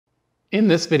In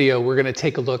this video, we're going to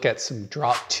take a look at some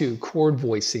drop 2 chord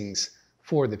voicings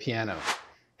for the piano.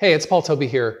 Hey, it's Tobey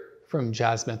here from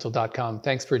Jazzmentl.com.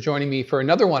 Thanks for joining me for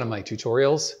another one of my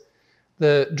tutorials.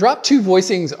 The drop 2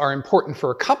 voicings are important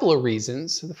for a couple of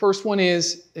reasons. The first one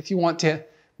is if you want to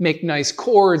make nice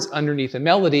chords underneath a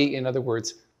melody, in other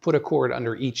words, put a chord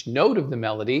under each note of the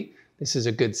melody, this is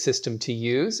a good system to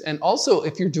use. And also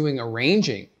if you're doing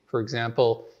arranging, for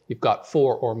example, you've got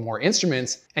 4 or more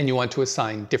instruments and you want to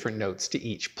assign different notes to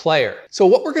each player. So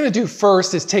what we're going to do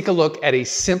first is take a look at a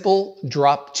simple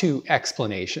drop 2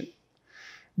 explanation.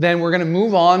 Then we're going to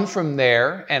move on from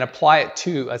there and apply it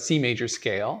to a C major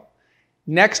scale.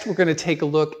 Next, we're going to take a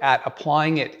look at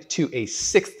applying it to a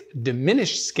 6th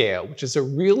diminished scale, which is a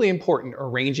really important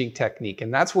arranging technique.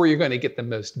 And that's where you're going to get the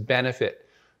most benefit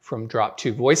from drop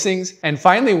 2 voicings. And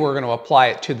finally, we're going to apply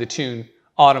it to the tune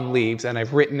Autumn Leaves, and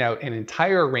I've written out an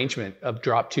entire arrangement of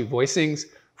drop 2 voicings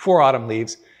for Autumn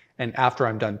Leaves, and after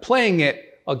I'm done playing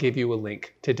it, I'll give you a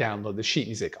link to download the sheet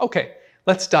music. Okay,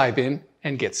 let's dive in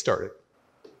and get started.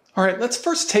 All right, let's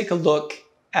first take a look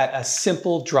at a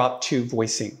simple drop 2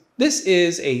 voicing. This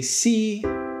is a C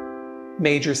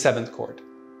major 7th chord.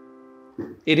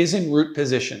 It is in root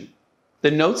position. The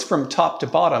notes from top to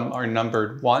bottom are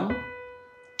numbered 1,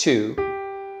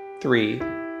 2, 3,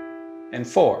 and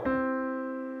 4.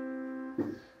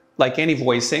 Like any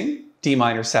voicing, D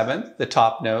minor 7th, the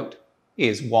top note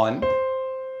is 1,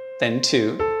 then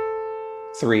 2,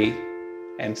 3,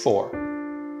 and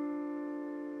 4.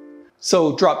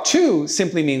 So drop 2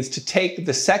 simply means to take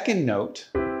the second note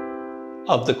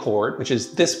of the chord, which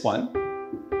is this one,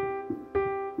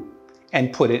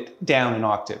 and put it down an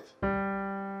octave,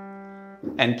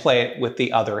 and play it with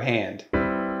the other hand.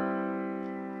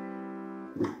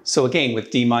 So again, with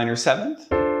D minor 7th,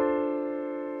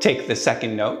 take the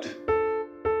second note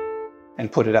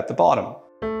and put it at the bottom.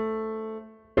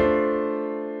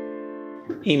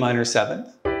 E minor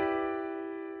 7th.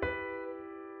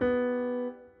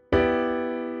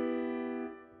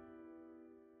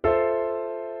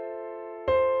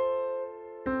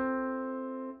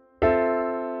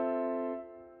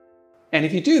 And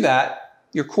if you do that,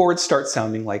 your chords start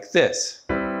sounding like this.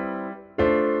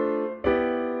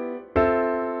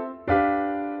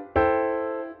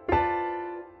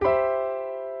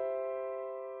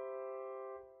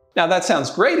 Now that sounds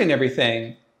great and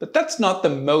everything, but that's not the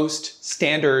most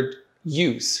standard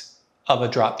use of a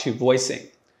drop 2 voicing.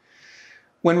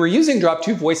 When we're using drop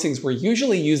 2 voicings, we're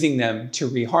usually using them to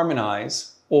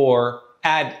reharmonize or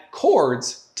add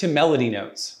chords to melody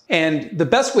notes. And the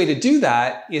best way to do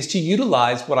that is to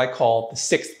utilize what I call the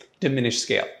 6th diminished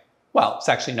scale. Well, it's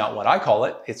actually not what I call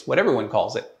it, it's what everyone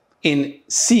calls it. In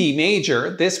C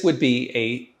major, this would be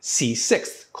a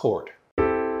C6th chord.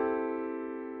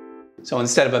 So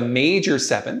instead of a major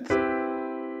 7th,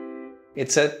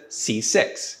 it's a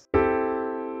C6.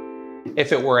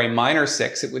 If it were a minor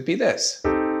 6, it would be this.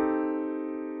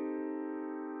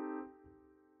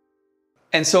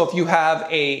 And so if you have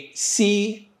a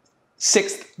C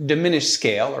 6th diminished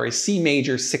scale or a C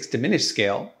major 6th diminished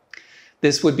scale,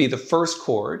 this would be the first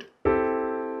chord.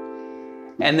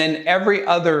 And then every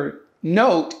other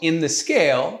note in the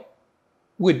scale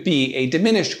would be a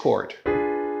diminished chord.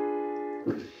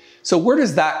 So where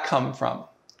does that come from?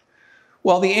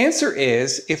 Well, the answer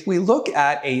is if we look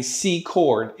at a C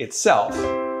chord itself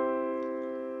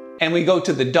and we go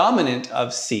to the dominant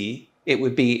of C, it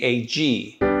would be a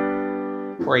G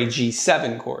or a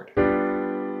G7 chord.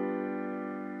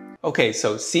 Okay,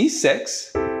 so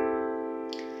C6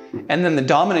 and then the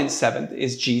dominant 7th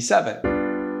is G7.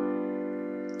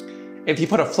 If you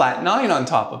put a flat 9 on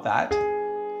top of that,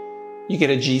 you get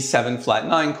a G7 flat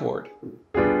 9 chord.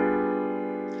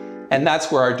 And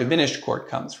that's where our diminished chord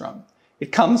comes from.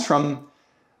 It comes from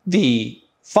the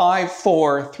 5,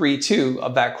 4, 3, 2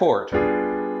 of that chord.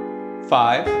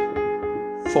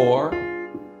 5, 4,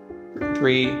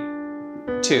 3,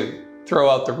 2. Throw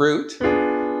out the root,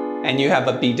 and you have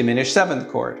a B diminished 7th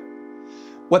chord.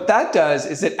 What that does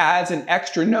is it adds an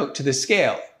extra note to the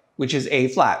scale, which is A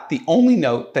flat, the only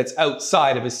note that's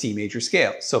outside of a C major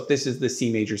scale. So if this is the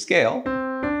C major scale,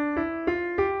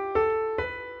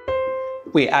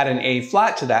 we add an A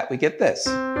flat to that, we get this.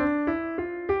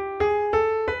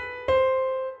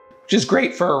 Which is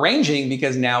great for arranging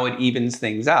because now it evens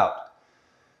things out.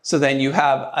 So then you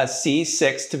have a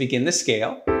C6 to begin the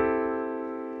scale,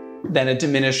 then a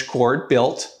diminished chord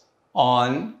built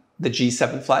on the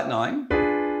G7 flat 9,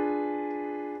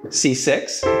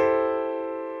 C6,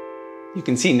 you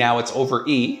can see now it's over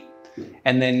E,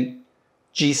 and then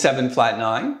G7 flat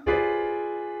 9,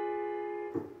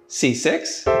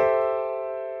 C6,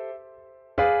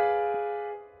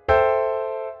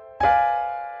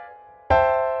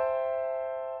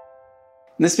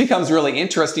 And this becomes really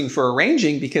interesting for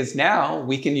arranging because now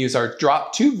we can use our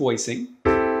drop 2 voicing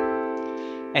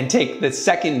and take the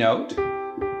second note,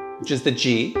 which is the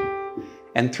G,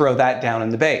 and throw that down in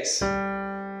the bass.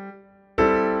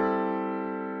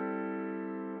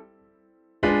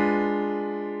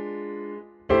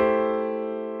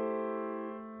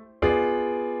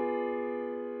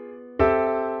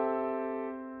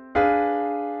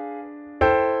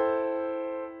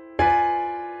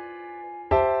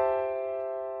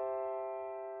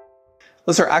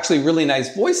 Those are actually really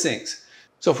nice voicings.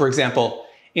 So for example,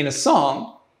 in a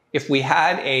song, if we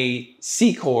had a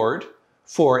C chord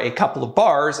for a couple of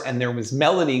bars and there was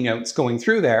melody notes going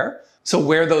through there, so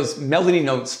where those melody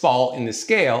notes fall in the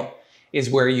scale is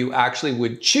where you actually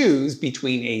would choose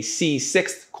between a C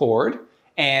sixth chord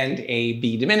and a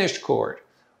B diminished chord,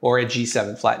 or a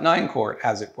G7 flat 9 chord,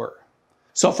 as it were.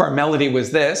 So if our melody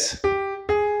was this,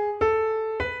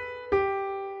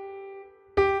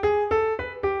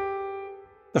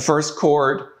 the first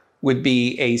chord would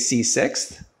be a C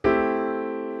sixth,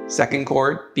 second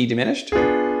chord B diminished,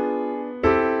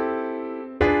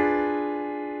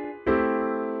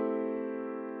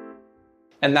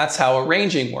 and that's how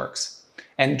arranging works.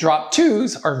 And drop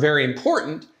 2s are very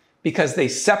important because they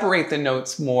separate the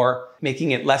notes more,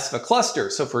 making it less of a cluster.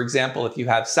 So for example, if you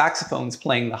have saxophones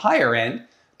playing the higher end,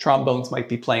 trombones might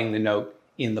be playing the note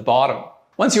in the bottom.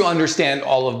 Once you understand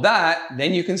all of that,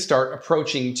 then you can start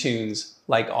approaching tunes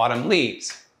like Autumn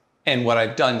Leaves. And what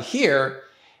I've done here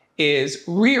is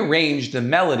rearrange the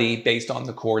melody based on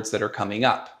the chords that are coming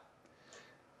up.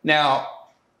 Now,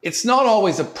 it's not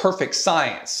always a perfect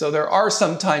science, so there are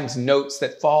sometimes notes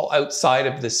that fall outside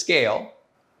of the scale,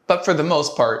 but for the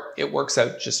most part, it works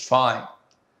out just fine.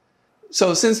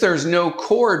 So since there's no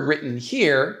chord written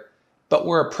here, but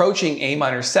we're approaching A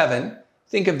minor 7,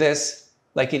 think of this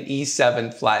like an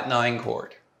E7 flat 9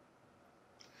 chord.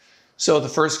 So the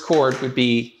first chord would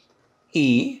be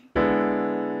E7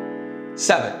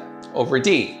 over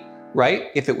D, right?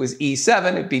 If it was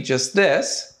E7, it'd be just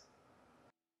this.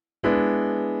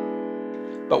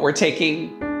 But we're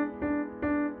taking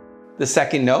the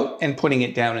second note and putting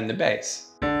it down in the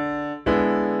bass.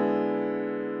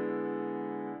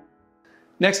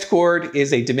 Next chord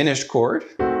is a diminished chord.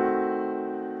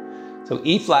 So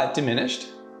E flat diminished.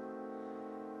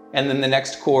 And then the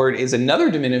next chord is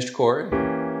another diminished chord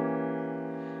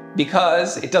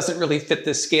because it doesn't really fit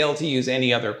the scale to use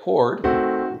any other chord.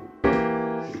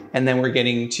 And then we're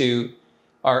getting to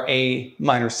our A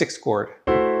minor 6 chord.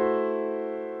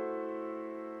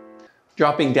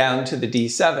 Dropping down to the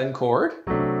D7 chord,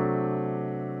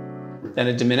 then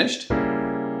a diminished,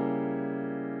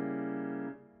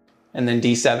 and then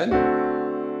D7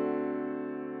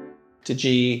 to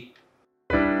G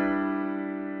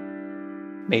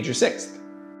major 6th,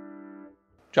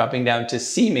 dropping down to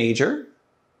C major,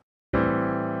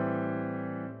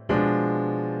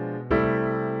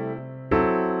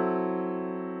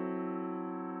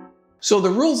 so the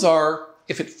rules are,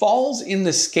 if it falls in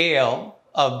the scale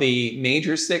of the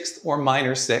major 6th or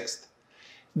minor 6th,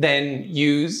 then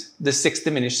use the 6th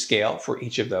diminished scale for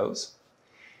each of those.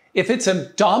 If it's a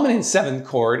dominant 7th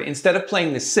chord, instead of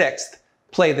playing the 6th,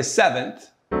 play the 7th.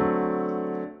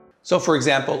 So for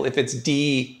example, if it's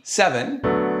D7,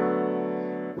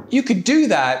 you could do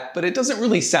that, but it doesn't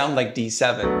really sound like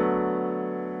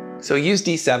D7. So use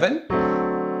D7,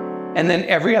 and then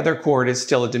every other chord is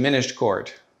still a diminished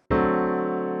chord.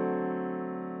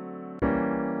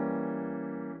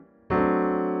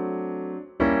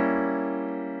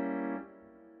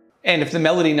 And if the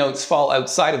melody notes fall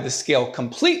outside of the scale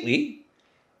completely,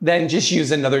 then just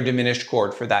use another diminished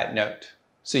chord for that note.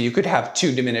 So you could have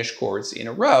 2 diminished chords in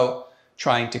a row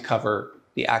trying to cover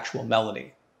the actual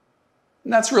melody.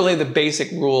 And that's really the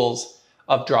basic rules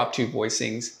of drop 2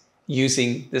 voicings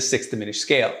using the 6th diminished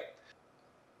scale.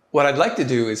 What I'd like to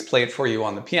do is play it for you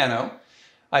on the piano.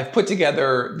 I've put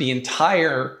together the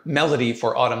entire melody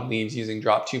for Autumn Leaves using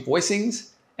drop 2 voicings.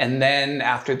 And then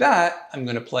after that, I'm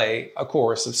going to play a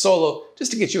chorus of solo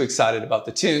just to get you excited about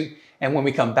the tune. And when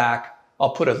we come back,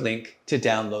 I'll put a link to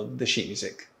download the sheet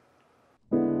music.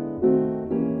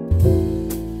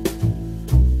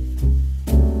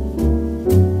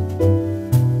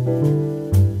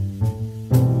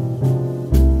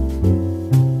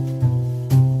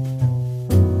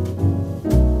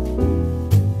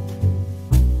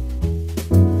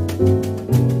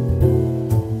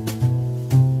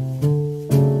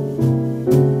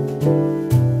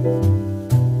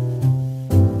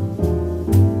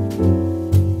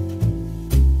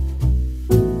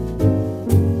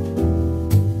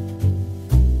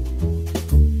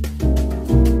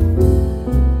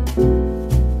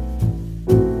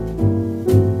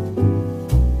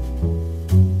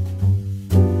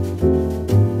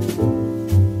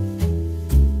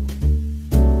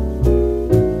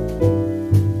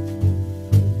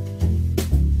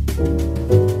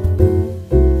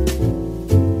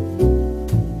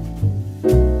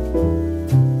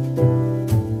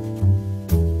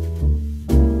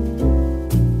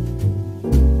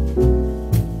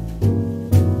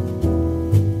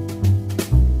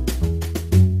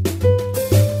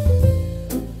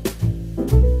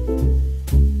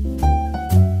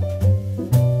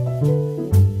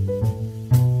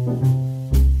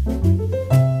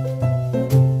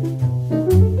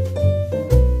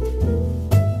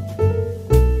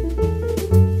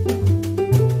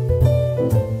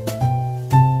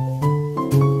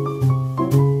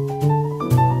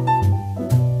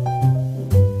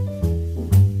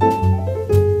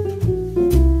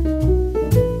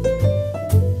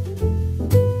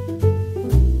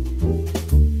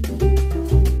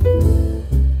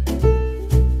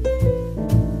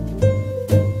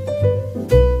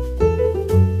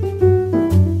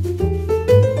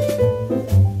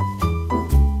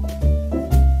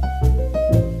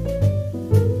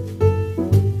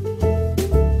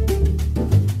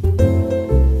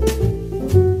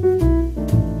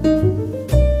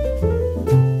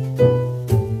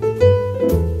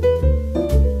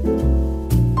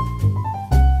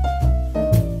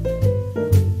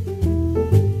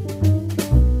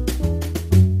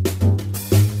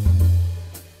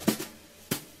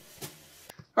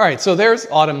 All right, so there's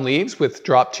Autumn Leaves with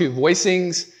drop 2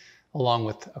 voicings, along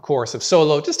with a chorus of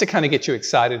solo, just to kind of get you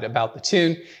excited about the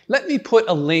tune. Let me put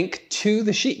a link to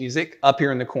the sheet music up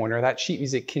here in the corner. That sheet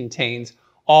music contains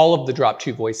all of the drop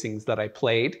 2 voicings that I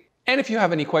played. And if you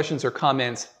have any questions or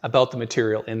comments about the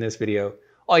material in this video,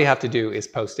 all you have to do is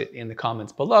post it in the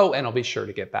comments below and I'll be sure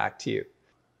to get back to you.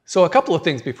 So a couple of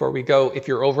things before we go. If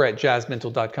you're over at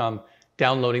jazzmentl.com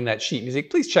downloading that sheet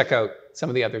music, please check out some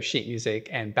of the other sheet music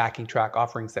and backing track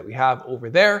offerings that we have over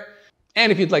there. And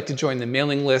if you'd like to join the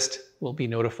mailing list, we'll be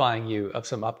notifying you of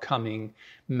some upcoming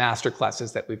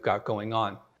masterclasses that we've got going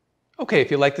on. Okay,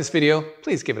 if you like this video,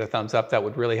 please give it a thumbs up. That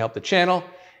would really help the channel.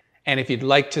 And if you'd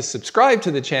like to subscribe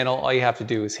to the channel, all you have to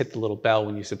do is hit the little bell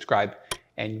when you subscribe,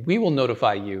 and we will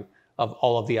notify you of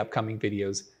all of the upcoming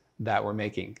videos that we're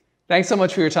making. Thanks so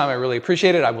much for your time. I really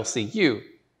appreciate it. I will see you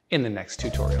in the next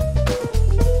tutorial.